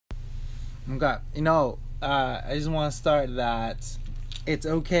Okay, I just want to start that it's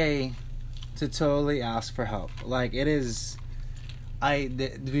okay to totally ask for help. Like it is,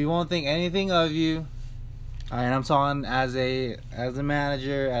 we won't think anything of you. And I'm talking as a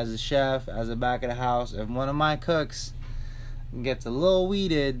manager, as a chef, as a back of the house. If one of my cooks gets a little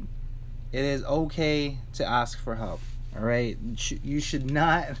weeded, it is okay to ask for help. All right, you should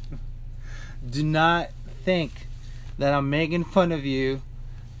not do not think that I'm making fun of you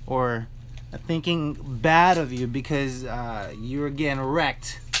or thinking bad of you because you were getting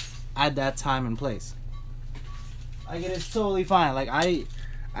wrecked at that time and place. Like it is totally fine. Like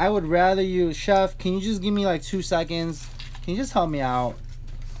I would rather you, chef. Can you just give me like 2 seconds? Can you just help me out?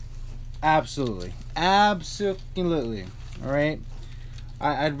 Absolutely, absolutely. All right.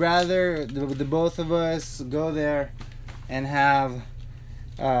 I'd rather the both of us go there and have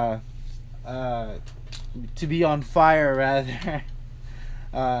to be on fire rather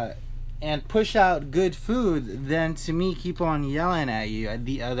and push out good food than to me keep on yelling at you at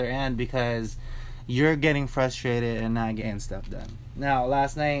the other end because you're getting frustrated and not getting stuff done. Now,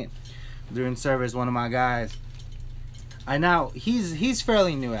 last night during service, one of my guys, he's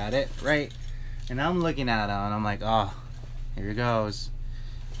fairly new at it, right? And I'm looking at him and I'm like, oh, here he goes.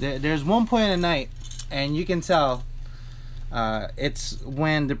 There's one point in the night, and you can tell it's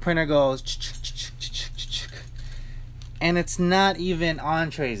when the printer goes, and it's not even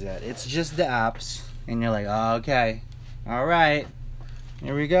entrees yet. It's just the apps, and you're like, oh, okay, all right,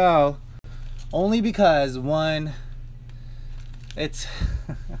 here we go. Only because one, it's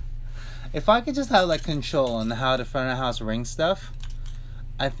if I could just have like control on how the front of the house rings stuff,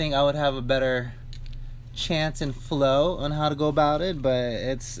 I think I would have a better chance and flow on how to go about it. But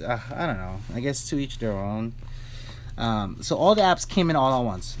it's I don't know. I guess to each their own. So all the apps came in all at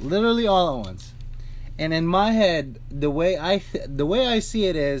once, literally all at once. And in my head, the way I see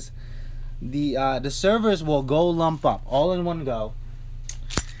it is, the servers will go lump up all in one go,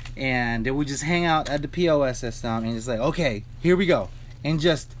 and they would just hang out at the POS system and just like, okay, here we go, and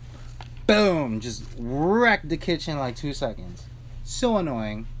just boom, just wreck the kitchen in like 2 seconds. So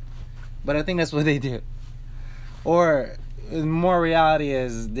annoying, but I think that's what they do. Or more reality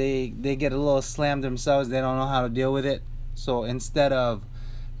is they get a little slammed themselves. They don't know how to deal with it. So instead of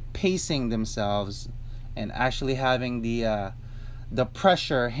pacing themselves and actually having the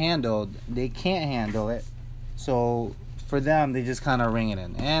pressure handled, they can't handle it. So for them, they just kind of ring it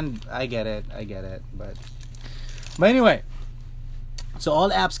in. And I get it. But anyway, so all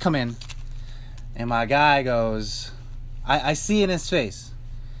the apps come in, and my guy goes, I see in his face.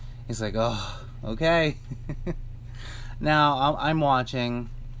 He's like, oh, okay. Now I'm watching.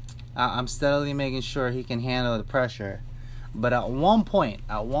 I'm steadily making sure he can handle the pressure. But at one point,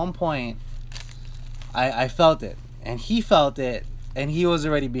 I felt it, and he felt it, and he was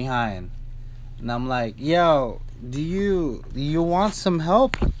already behind. And I'm like, yo, do you want some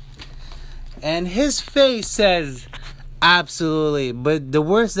help? And his face says, absolutely. But the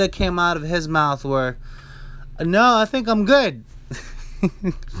words that came out of his mouth were, no, I think I'm good.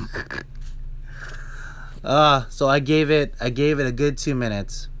 So I gave it a good 2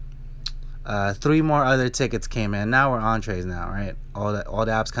 minutes. 3 more other tickets came in. Now we're entrees now, right? All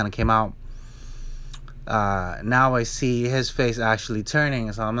the apps kind of came out. Now I see his face actually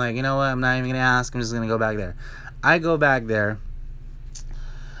turning. So I'm like, you know what? I'm not even gonna ask. I'm just gonna go back there. I go back there,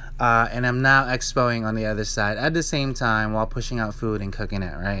 and I'm now expoing on the other side at the same time while pushing out food and cooking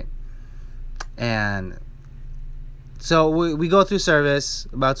it, right? And so we go through service.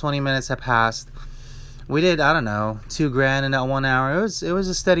 About 20 minutes have passed. We did, I don't know, $2,000 in that 1 hour. It was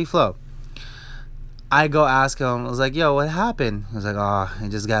a steady flow. I go ask him. I was like, yo, what happened? He was like, oh, it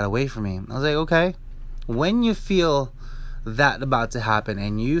just got away from me. I was like, okay. When you feel that about to happen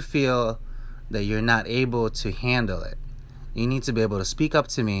and you feel that you're not able to handle it, you need to be able to speak up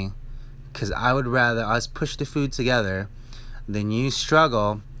to me, because I would rather us push the food together than you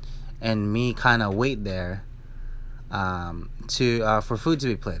struggle and me kind of wait there for food to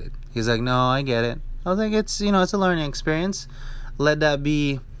be plated. He's like, no, I get it. I was like, it's a learning experience. Let that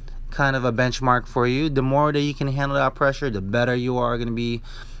be kind of a benchmark for you. The more that you can handle that pressure, the better you are going to be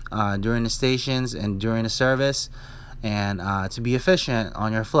during the stations and during the service, and to be efficient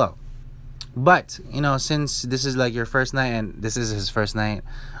on your flow. But since this is like your first night, and this is his first night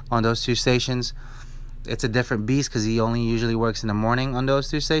on those 2 stations, it's a different beast because he only usually works in the morning on those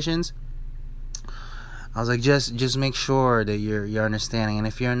 2 stations. I was like, just make sure that you're understanding, and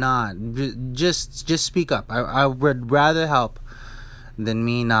if you're not, just speak up. I would rather help than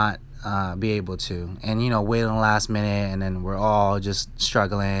me not be able to, and wait on the last minute, and then we're all just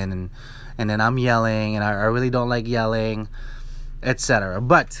struggling, and then I'm yelling, and I really don't like yelling, etc.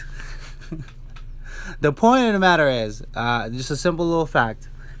 But The point of the matter is, just a simple little fact.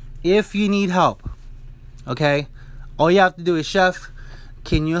 If you need help, okay, all you have to do is, chef,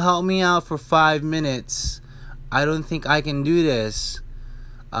 can you help me out for 5 minutes? I don't think I can do this.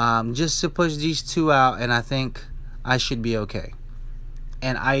 Just to push these two out, and I think I should be okay.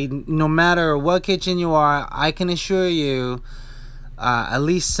 And no matter what kitchen you are, I can assure you, at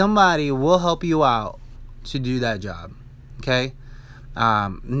least somebody will help you out to do that job. Okay?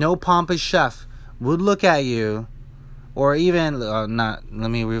 No pompous chef would look at you, or even not.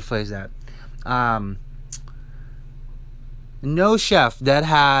 Let me rephrase that. No chef that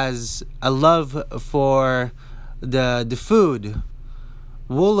has a love for the food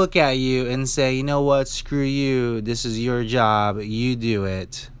will look at you and say, you know what, screw you, this is your job, you do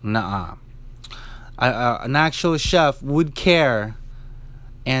it. Nuh-uh. An actual chef would care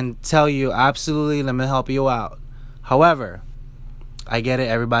and tell you, absolutely, let me help you out. However, I get it,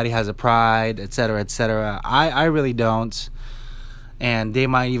 everybody has a pride, etc., etc. I really don't. And they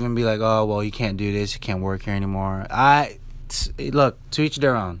might even be like, oh, well, you can't do this, you can't work here anymore. Look, to each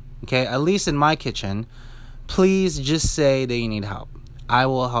their own, okay? At least in my kitchen, please just say that you need help. I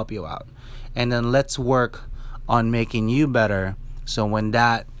will help you out. And then let's work on making you better, so when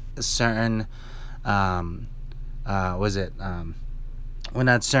that certain when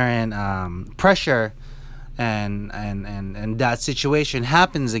that certain pressure and that situation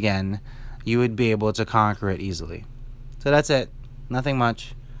happens again, you would be able to conquer it easily. So that's it. Nothing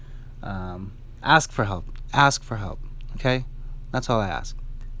much. Ask for help. Ask for help. Okay? That's all I ask.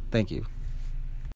 Thank you.